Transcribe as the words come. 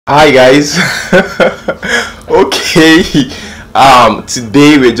Hi guys. Okay,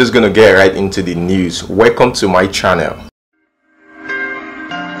 today we're just gonna get right into the news. Welcome to my channel.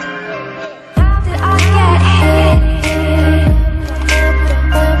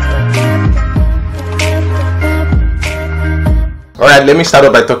 Alright, let me start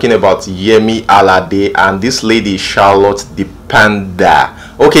off by talking about Yemi Alade and this lady Charlotte the Panda.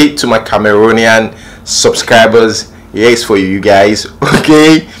 Okay, to my Cameroonian subscribers, yes, for you guys.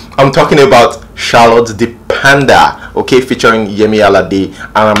 Okay, I'm talking about Charlotte the Panda, okay, featuring Yemi Alade.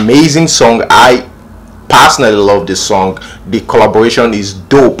 An amazing song. I personally love this song. The collaboration is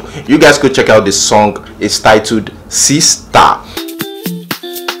dope. You guys could check out this song. It's titled Sister.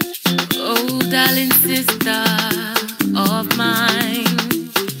 Oh darling sister of mine,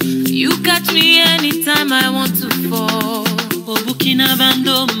 you catch me anytime I want to fall. Oh Bukina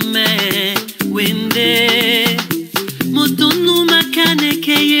Bando me wende.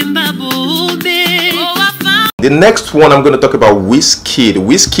 The next one I'm going to talk about Wizkid.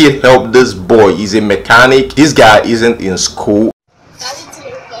 Wizkid helped this boy. He's a mechanic. This guy isn't in school.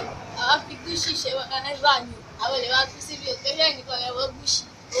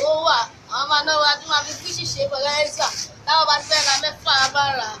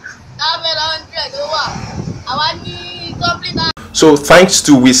 So thanks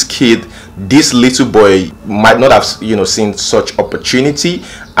to Wizkid, this little boy might not have seen such opportunity,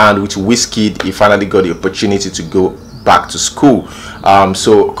 and with Wizkid he finally got the opportunity to go back to school.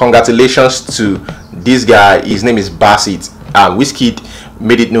 So congratulations to this guy. His name is Basit. Wizkid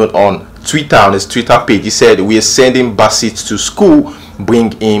made it known on Twitter, on his Twitter page. He said, "We are sending Basit to school,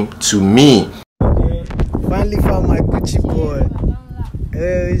 bring him to me." Finally found my Gucci boy.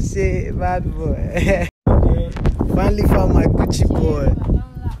 Say bad boy. Finally found my Gucci boy.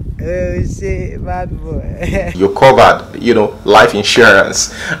 Say bad boy. You're covered, life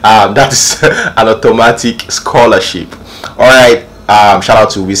insurance. That's an automatic scholarship. All right. Shout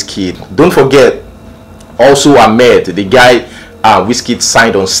out to Wizkid. Don't forget also Ahmed, the guy Wizkid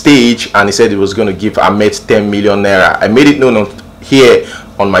signed on stage, and he said he was going to give Ahmed 10 million naira. I made it known here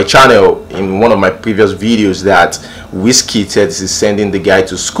on my channel in one of my previous videos that Wizkid said he's sending the guy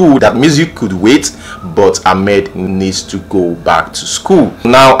to school, that music could wait, but Ahmed needs to go back to school.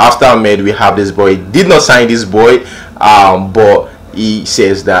 Now after Ahmed, we have this boy. He did not sign this boy, but he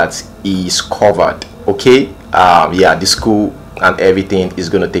says that he is covered. Okay, yeah, the school and everything is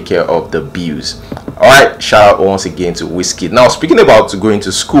going to take care of the bills. All right, shout out once again to Wizkid. Now speaking about going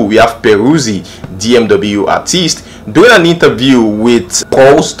to school, we have Peruzzi, DMW artist, doing an interview with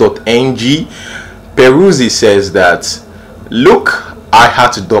Pulse.ng. Peruzzi says that, "Look, I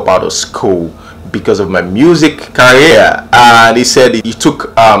had to drop out of school because of my music career," and he said he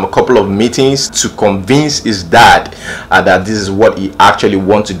took a couple of meetings to convince his dad that this is what he actually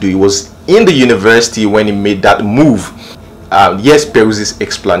wanted to do. He was in the university when he made that move. Yes, Peruzzi's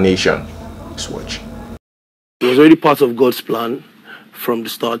explanation. Let's watch. It was already part of God's plan from the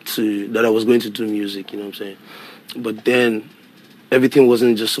start that I was going to do music, you know what I'm saying? But then everything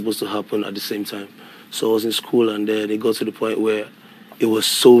wasn't just supposed to happen at the same time. So I was in school, and then it got to the point where it was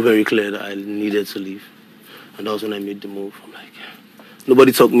so very clear that I needed to leave. And that was when I made the move. I'm like,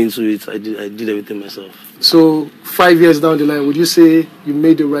 nobody talked me into it. I did everything myself. So 5 years down the line, would you say you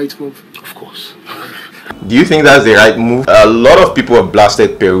made the right move? Of course. Do you think that's the right move? A lot of people have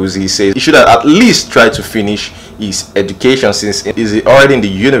blasted Peruzzi, say he should have at least tried to finish his education since he's already in the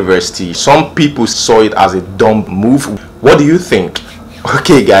university. Some people saw it as a dumb move. What do you think?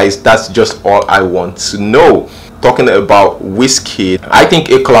 Okay guys, that's just all I want to know. Talking about Wizkid, I think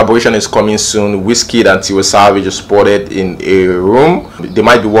a collaboration is coming soon. Wizkid and Tiwa Savage are spotted in a room. They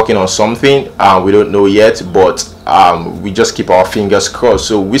might be working on something, we don't know yet, but we just keep our fingers crossed.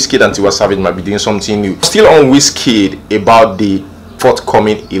 So Wizkid and Tiwa Savage might be doing something new. Still on Wizkid, about the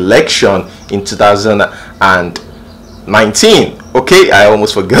forthcoming election in 2019. Okay, I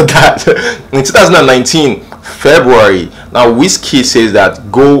almost forgot that. In 2019 February, now Wizkid says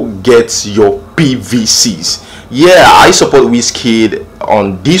that go get your PVCs. Yeah, I support Wizkid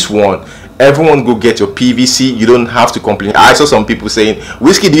on this one. Everyone go get your PVC. You don't have to complain. I saw some people saying,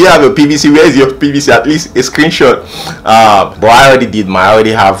 "Wizkid, do you have your PVC? Where is your PVC? At least a screenshot." But I already did my. I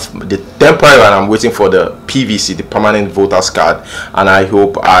already have the temporary, and I'm waiting for the PVC, the permanent voters card. And I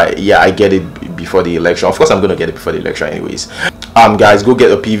hope I get it before the election. Of course, I'm gonna get it before the election, anyways. Guys, go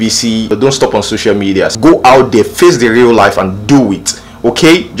get a PVC. Don't stop on social media. Go out there, face the real life, and do it.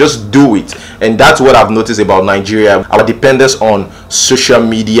 Okay, just do it. And that's what I've noticed about Nigeria, our dependence on social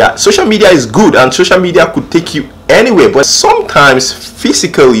media. Social media is good, and social media could take you anywhere, but sometimes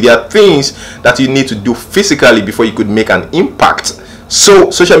physically there are things that you need to do physically before you could make an impact.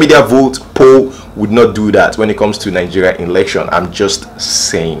 So social media vote poll would not do that when it comes to Nigeria election. I'm just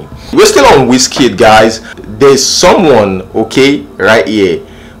saying. We're still on Wizkid, guys. There's someone, okay, right here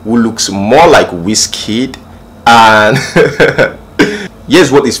who looks more like Wizkid, and here's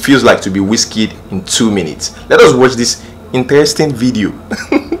what it feels like to be Wizkid in 2 minutes. Let us watch this interesting video.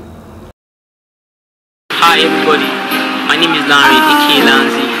 Hi everybody, my name is Larry, aka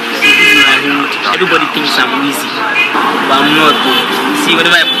Lanzi. This is my hood. Everybody thinks I'm easy, but I'm not. See,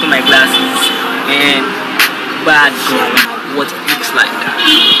 whenever I put on my glasses, and bad girl, what it looks like.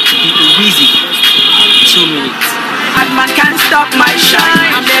 Easy, 2 minutes. I can't stop my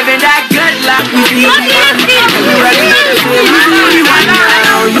shine. I'm living that good life with you.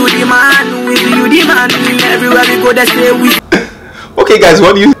 You the man, with you the man. Everywhere we go, they stay with. Okay, guys,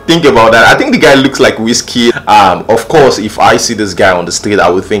 what do you think about that? I think the guy looks like Wizkid. Of course, if I see this guy on the street, I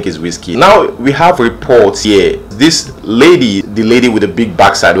would think it's Wizkid. Now we have reports here. This lady, the lady with the big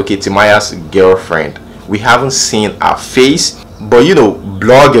backside, okay, Timaya's girlfriend. We haven't seen her face, but you know,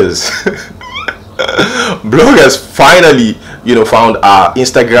 bloggers. Bloggers finally, you know, found our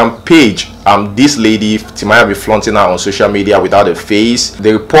Instagram page. This lady Timaya be flaunting her on social media without a face.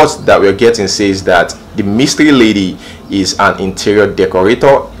 The reports that we're getting says that the mystery lady is an interior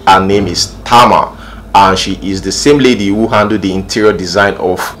decorator. Her name is Tama, and she is the same lady who handled the interior design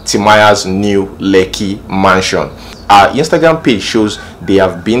of Timaya's new Lekki mansion. Our Instagram page shows they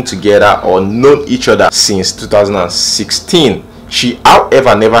have been together or known each other since 2016. She,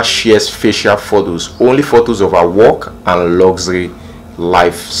 however, never shares facial photos, only photos of her work and luxury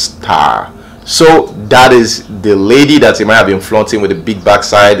lifestyle. So that is the lady that you might have been flaunting with the big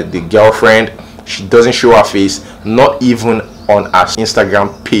backside, the girlfriend. She doesn't show her face, not even on her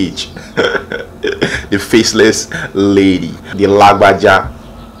Instagram page. The faceless lady, the lagbaja.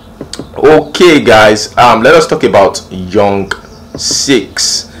 Okay, guys, let us talk about Young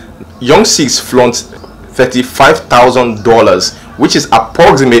Six. Young Six flaunts $35,000, which is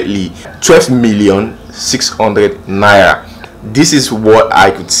approximately 12,600,000 naira. This is what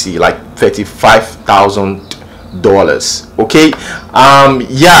I could see, like $35,000. Okay,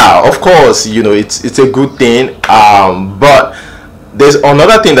 yeah, of course, you know, it's a good thing, but there's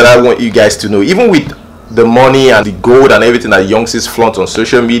another thing that I want you guys to know. Even with the money and the gold and everything that Young Six flaunt on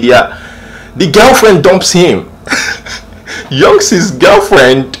social media, the girlfriend dumps him. Young Six's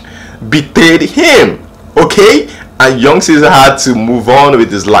girlfriend betrayed him, okay, and Young Six had to move on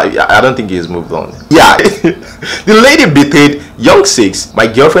with his life. I don't think he's moved on. Yeah. The lady betrayed Young Six. My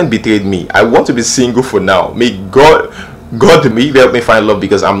girlfriend betrayed me. I want to be single for now. May God may help me find love,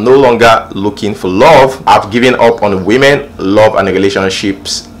 because I'm no longer looking for love. I've given up on women, love, and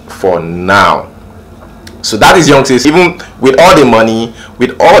relationships for now. So that is Young Six. Even with all the money,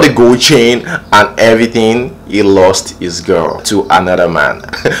 with all the gold chain and everything, he lost his girl to another man.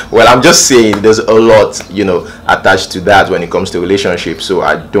 Well, I'm just saying there's a lot, you know, attached to that when it comes to relationships, so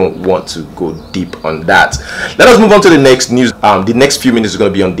I don't want to go deep on that. Let us move on to the next news. The next few minutes is going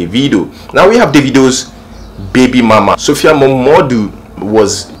to be on Davido. Now we have Davido's baby mama, Sophia Momodu,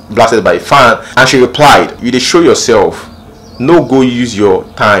 was blasted by a fan, and she replied, "You dey show yourself, no go use your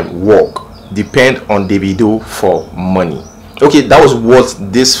time work, depend on Davido for money." Okay, that was what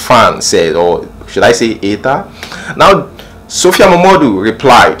this fan said, or should I say hater. Now Sophia Momodu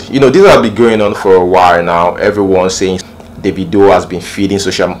replied, you know, this has been going on for a while now. Everyone saying Davido has been feeding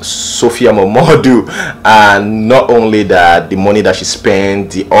Sophia Momodu, and not only that, the money that she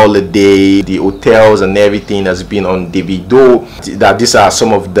spent, the holiday, the hotels and everything has been on Davido. That these are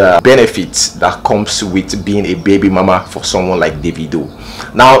some of the benefits that comes with being a baby mama for someone like Davido.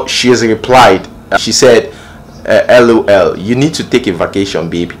 Now she has replied, she said, LOL, you need to take a vacation,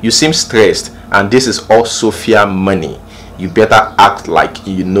 babe. You seem stressed, and this is all Sophia money. You better act like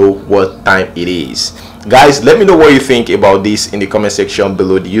you know what time it is. Guys, let me know what you think about this in the comment section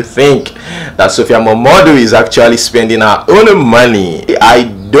below. Do you think that Sophia Momodu is actually spending her own money? I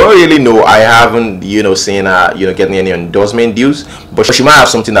don't really know. I haven't, you know, seen her, you know, getting any endorsement deals, but she might have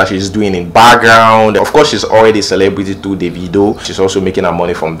something that she's doing in background. Of course, she's already a celebrity through Davido. She's also making her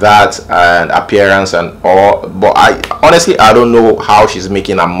money from that and appearance and all, but I honestly don't know how she's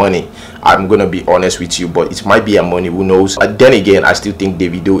making her money. I'm gonna be honest with you, but it might be her money, who knows. But then again, I still think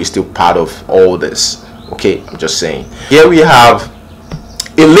Davido is still part of all this. Okay, I'm just saying. Here we have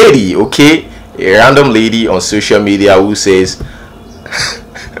a lady, okay, a random lady on social media who says,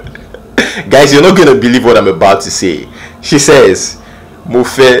 guys, you're not gonna believe what I'm about to say. She says,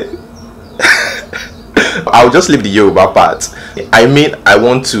 Mofe, I'll just leave the Yoruba part. I mean, I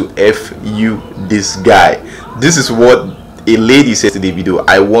want to F you this guy. This is what a lady says to the video.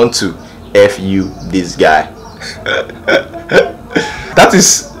 I want to F you this guy. That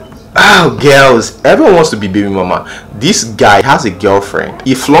is, oh, girls, everyone wants to be baby mama. This guy has a girlfriend.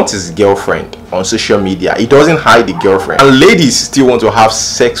 He flaunts his girlfriend on social media. He doesn't hide the girlfriend, and ladies still want to have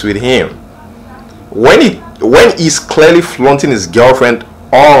sex with him. When he's clearly flaunting his girlfriend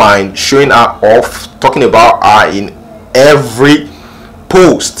online, showing her off, talking about her in every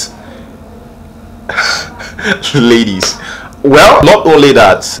post. Ladies, well, not only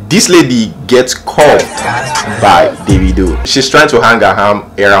that, this lady gets caught by Davido. She's trying to hang her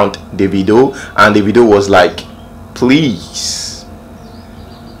arm around Davido, and Davido was like, please.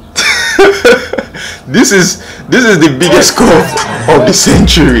 This is the biggest scope of the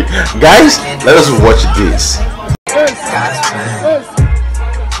century. Guys, let us watch this.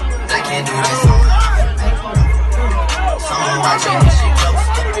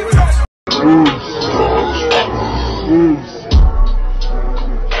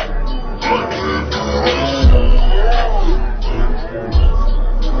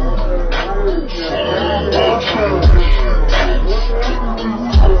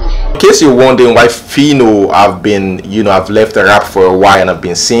 In case you're wondering why Phyno I've left the rap for a while and I've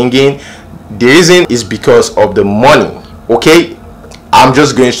been singing, the reason is because of the money. Okay, I'm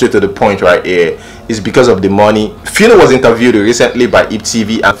just going straight to the point right here. It's because of the money. Phyno was interviewed recently by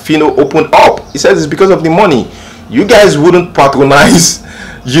MecksoncrownBTV, and Phyno opened up. He says it's because of the money. You guys wouldn't patronize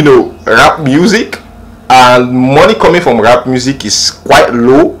rap music, and money coming from rap music is quite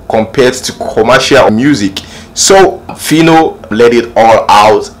low compared to commercial music. So Phyno let it all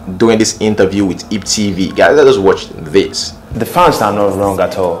out during this interview with MecksoncrownBTV. Guys, let us watch this. The fans are not wrong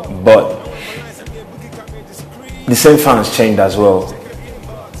at all, but the same fans changed as well.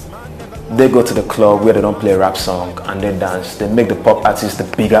 They go to the club where they don't play a rap song and they dance. They make the pop artist the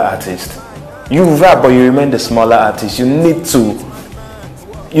bigger artist. You rap, but you remain the smaller artist. You need to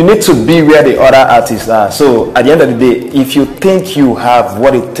be where the other artists are. So at the end of the day, if you think you have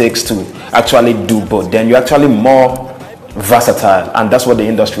what it takes to actually do both, then you're actually more versatile, and that's what the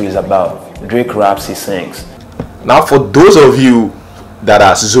industry is about. Drake raps, he sings. Now, for those of you that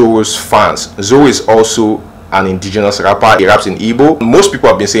are Zoro's fans, Zoro is also an indigenous rapper. He raps in Igbo. Most people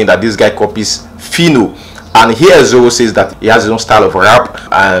have been saying that this guy copies Phyno, and here Zoro says that he has his own style of rap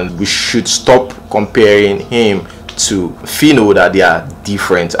and we should stop comparing him to Phyno, that they are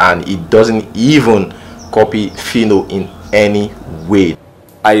different, and he doesn't even copy Phyno in any way.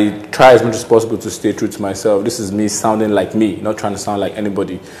 I try as much as possible to stay true to myself. This is me sounding like me, not trying to sound like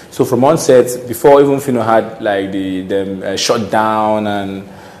anybody. So from onset, before even Phyno had like them Shut Down and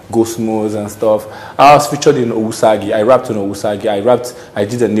Go Smooth and stuff, I was featured in Owusagi. I rapped on Owusagi. I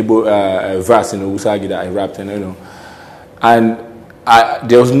did a Nibo verse in Owusagi that I rapped, and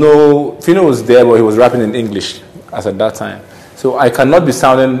there was no, Phyno was there, but he was rapping in English as at that time. So I cannot be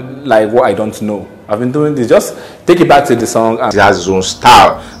sounding like what I don't know. I've been doing this. Just take it back to the song. He has his own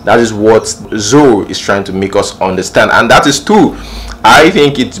style. That is what Zoro is trying to make us understand, and that is true. I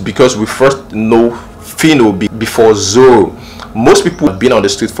think it's because we first know Phyno before Zoro. Most people have been on the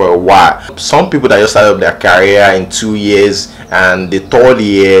street for a while. Some people that just started their career in 2 years, and the third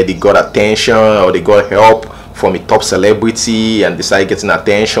year they got attention or they got help from a top celebrity and decided getting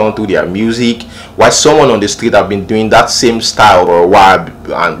attention through their music, while someone on the street have been doing that same style for a while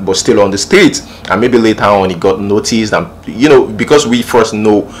but still on the street, and maybe later on he got noticed, and because we first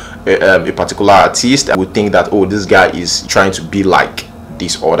know a particular artist, we think that, oh, this guy is trying to be like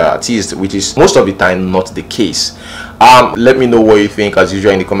this other artist, which is most of the time not the case. Let me know what you think as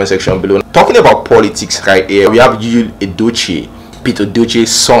usual in the comment section below. Talking about politics right here, we have Ednut. Peter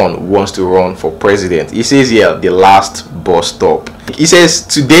Duce's son wants to run for president. He says here, the last bus stop. He says,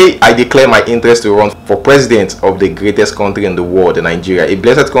 today I declare my interest to run for president of the greatest country in the world, Nigeria, a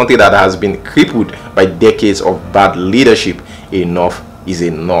blessed country that has been crippled by decades of bad leadership. Enough is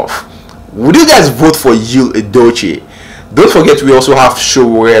enough. Would you guys vote for Ednut? Don't forget, we also have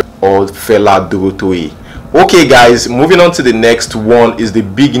Showrep or Fela Durotoye. Okay guys, moving on to the next one is the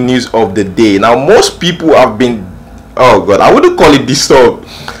big news of the day. Now, most people have been, oh god, I wouldn't call it disturbed.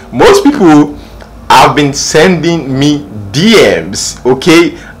 Most people have been sending me DMs,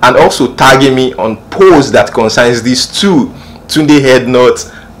 okay, and also tagging me on posts that concerns these two, Tunde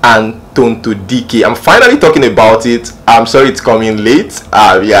Ednut and Tonto Dike. I'm finally talking about it. I'm sorry it's coming late.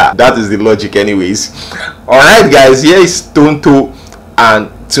 Yeah, that is the logic anyways. Alright guys, here is Tonto and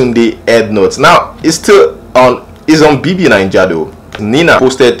Tunde Ednut. Now, it's still on BB Naija though. Nina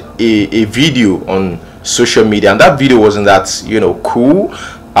posted a video on social media, and that video wasn't that cool.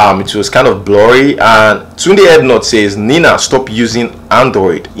 It was kind of blurry, and Tunde Ednut says, Nina, stop using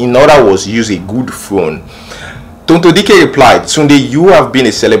Android, in other words, use a good phone. Tonto Dike replied, Tunde, you have been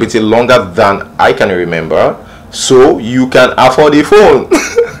a celebrity longer than I can remember. so you can afford a phone.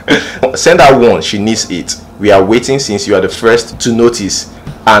 Send her one, she needs it. We are waiting since you are the first to notice.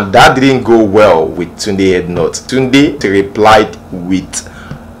 And that didn't go well with Tunde Ednut. Tunde replied with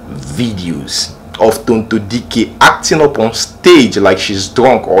videos of Tonto Dike acting up on stage like she's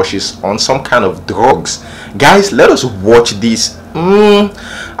drunk or she's on some kind of drugs. Guys, let us watch this.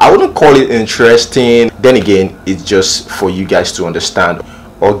 I wouldn't call it interesting. Then again, it's just for you guys to understand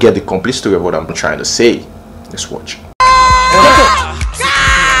or get the complete story of what I'm trying to say. Let's watch.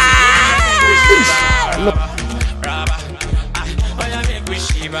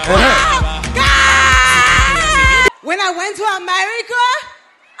 When I went to America,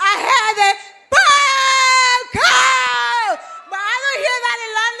 I had a bam cow, but I don't hear that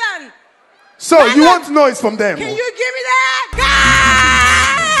in London. So you want noise from them? Can you give me that?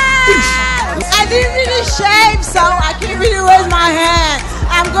 I didn't really shave, so I can't really raise my hand.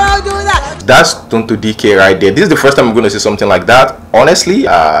 I'm gonna do that. That's Tonto Dike right there. This is the first time I'm going to say something like that. Honestly,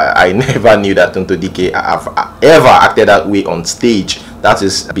 I never knew that Tonto Dike have ever acted that way on stage. That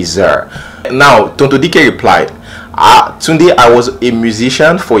is bizarre. Now, Tonto Dike replied, Tunde, I was a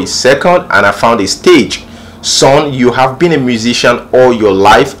musician for a second and I found a stage. Son, you have been a musician all your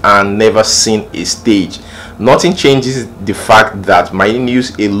life and never seen a stage. Nothing changes the fact that my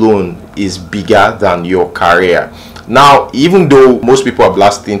news alone is bigger than your career. Now, even though most people are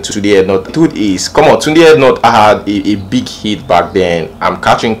blasting Tunde Ednut, the truth is, come on, Tunde Ednut had a big hit back then. I'm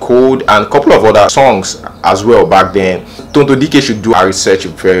Catching Cold and a couple of other songs as well back then. Tonto Dike should do our research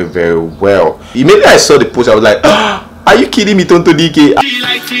very, very well. Immediately I saw the post, I was like, are you kidding me, Tonto Dike?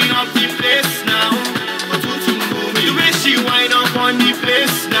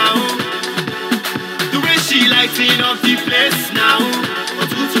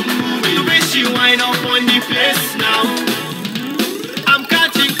 I'm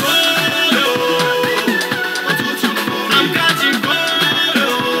catching cold. I'm catching cold.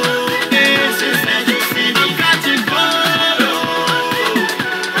 I'm catching cold.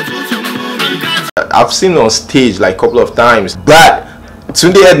 I've seen on stage like a couple of times, but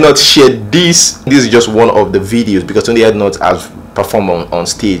Tunde Ednut shared this. This is just one of the videos because Tunde Ednut has performed on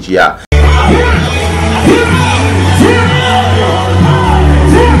stage. Yeah.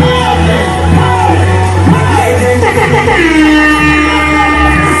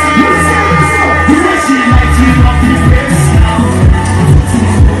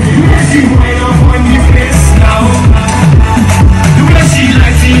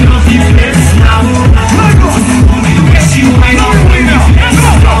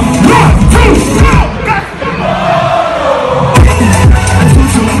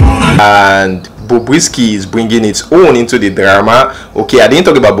 And Wizkid is bringing its own into the drama. Okay, I didn't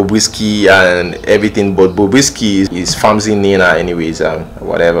talk about Wizkid and everything, but Wizkid is famsy Nina anyways,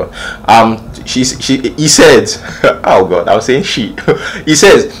 whatever. He said, oh god, I was saying she. He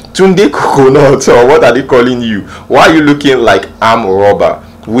says, Tunde Coconut, or what are they calling you? Why are you looking like arm robber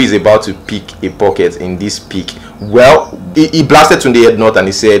who is about to pick a pocket in this pic? Well, he blasted Tunde Ednut and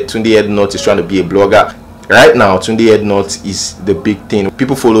he said Tunde Ednut is trying to be a blogger. Right now, Tunde Ednut is the big thing.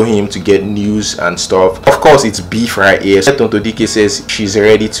 People follow him to get news and stuff. Of course, it's beef right here. Tonto Dike says she's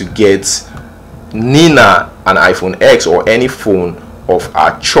ready to get Nina an iPhone X or any phone of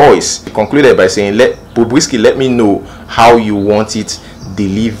her choice. He concluded by saying, Wizkid, let me know how you want it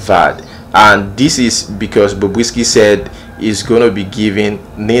delivered. And this is because Wizkid said he's going to be giving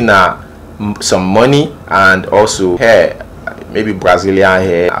Nina some money and also hair. Maybe Brazilian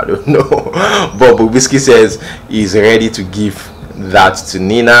hair, I don't know. But Wizkid says he's ready to give that to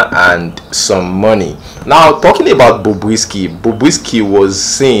Nina and some money. Now, talking about Wizkid was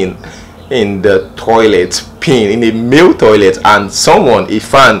seen in the toilet peeing, in a male toilet, and someone, a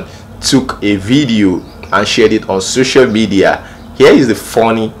fan, took a video and shared it on social media. Here is the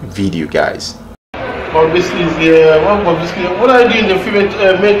funny video, guys. Wizkid is here. What are you doing in the female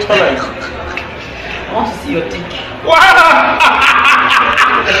male toilet? I want to see your dick. Wow!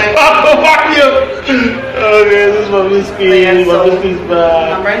 Okay, this is my Wizkid. My Wizkid is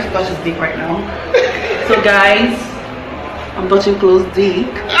back. I'm ready to touch his dick right now. So guys, I'm touching close dick.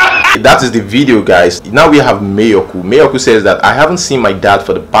 That is the video, guys. Now we have Mayoku. Mayoku says that I haven't seen my dad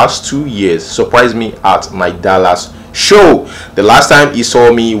for the past 2 years. Surprised me at my Dallas show. The last time he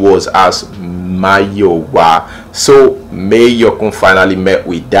saw me was as Mayowa. So Mayoku finally met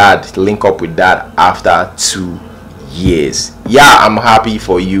with dad, link up with dad after 2 years. Yeah, I'm happy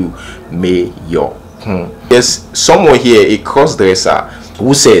for you, Mayo. There's someone here, a cross-dresser,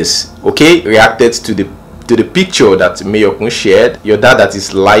 who says, okay, reacted to the picture that Mayo shared. Your dad that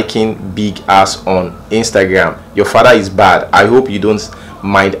is liking big ass on Instagram. Your father is bad. I hope you don't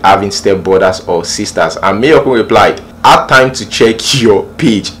mind having stepbrothers or sisters? And Mayokun replied, "Had time to check your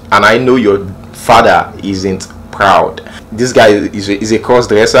page, and I know your father isn't proud." This guy is a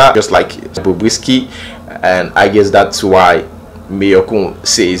cross-dresser, just like Bobrisky, and I guess that's why Mayokun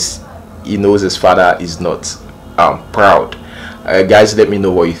says he knows his father is not proud. Guys, let me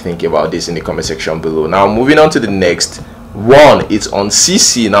know what you think about this in the comment section below. Now moving on to the next one, it's on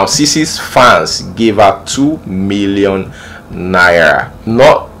CC. Now CC's fans gave her 2 million naira.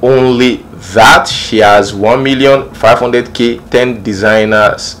 Not only that, she has 1,500,000, 10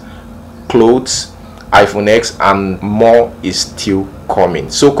 designers clothes, iPhone X, and more is still coming.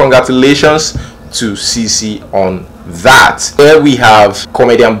 So congratulations to CC on that. Here we have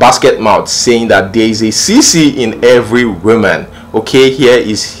comedian Basketmouth saying that there is a CC in every woman. Okay, here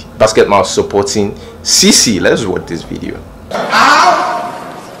is Basketmouth supporting CC. Let's watch this video. How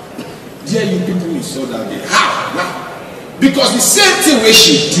dare you people insult that day? How? Because the same thing where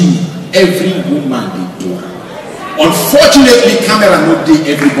she do, every woman they do. Unfortunately, camera not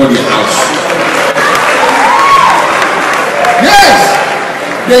dey everybody house. Yes,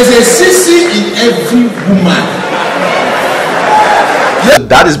 there's a CC in every woman. Yes.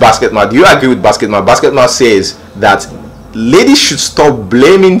 That is Basketmouth. Do you agree with Basketmouth? Basketmouth says that ladies should stop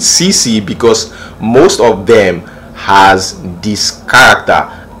blaming CC because most of them has this character,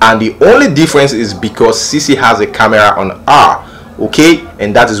 and the only difference is because CC has a camera on her. Okay,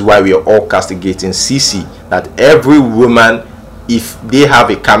 and that is why we are all castigating CC, that every woman, if they have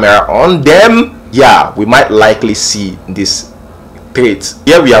a camera on them, yeah, we might likely see this trait.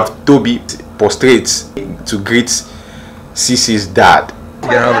 Here we have Tobi prostrates to greet CC's dad. You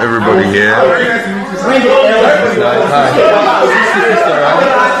can have everybody here.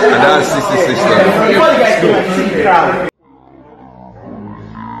 And that's Sissy's sister.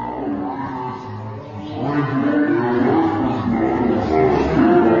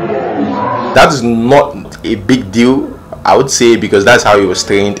 That is not a big deal, I would say, because that's how he was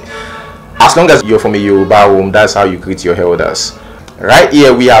trained. As long as you're from a Yoruba home, that's how you greet your elders. Right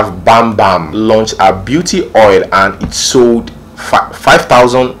here we have Bam Bam launched a beauty oil, and it sold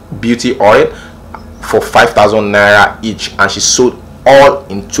 5,000 beauty oil for 5,000 naira each, and she sold all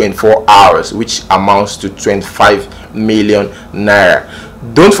in 24 hours, which amounts to 25 million naira.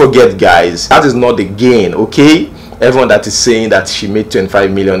 Don't forget, guys, that is not the gain. Okay, everyone that is saying that she made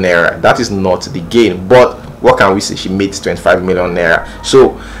 25 million naira, that is not the gain. But what can we say? She made 25 million naira.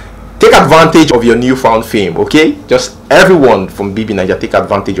 So take advantage of your newfound fame. Okay, just everyone from BB Nigeria, take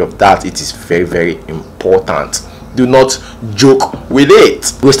advantage of that. It is very, very important. Do not joke with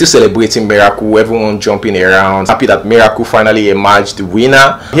it. We're still celebrating Miracle, everyone jumping around, happy that Miracle finally emerged the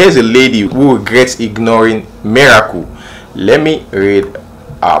winner. Here's a lady who regrets ignoring Miracle. Let me read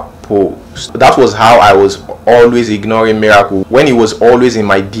a post. That was how I was always ignoring Miracle, when he was always in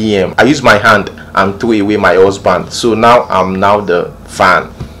my DM. I used my hand and threw away my husband, so now I'm now the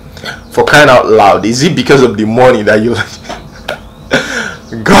fan. For crying out loud, is it because of the money that you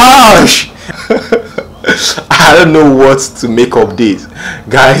gosh. I don't know what to make of this.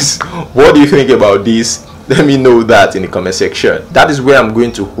 Guys, what do you think about this? Let me know that in the comment section. That is where I'm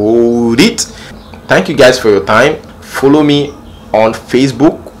going to hold it. Thank you guys for your time. Follow me on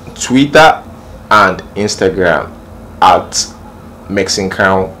Facebook, Twitter, and Instagram at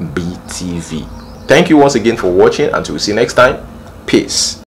MecksoncrownBTV. Thank you once again for watching. Until we see you next time. Peace.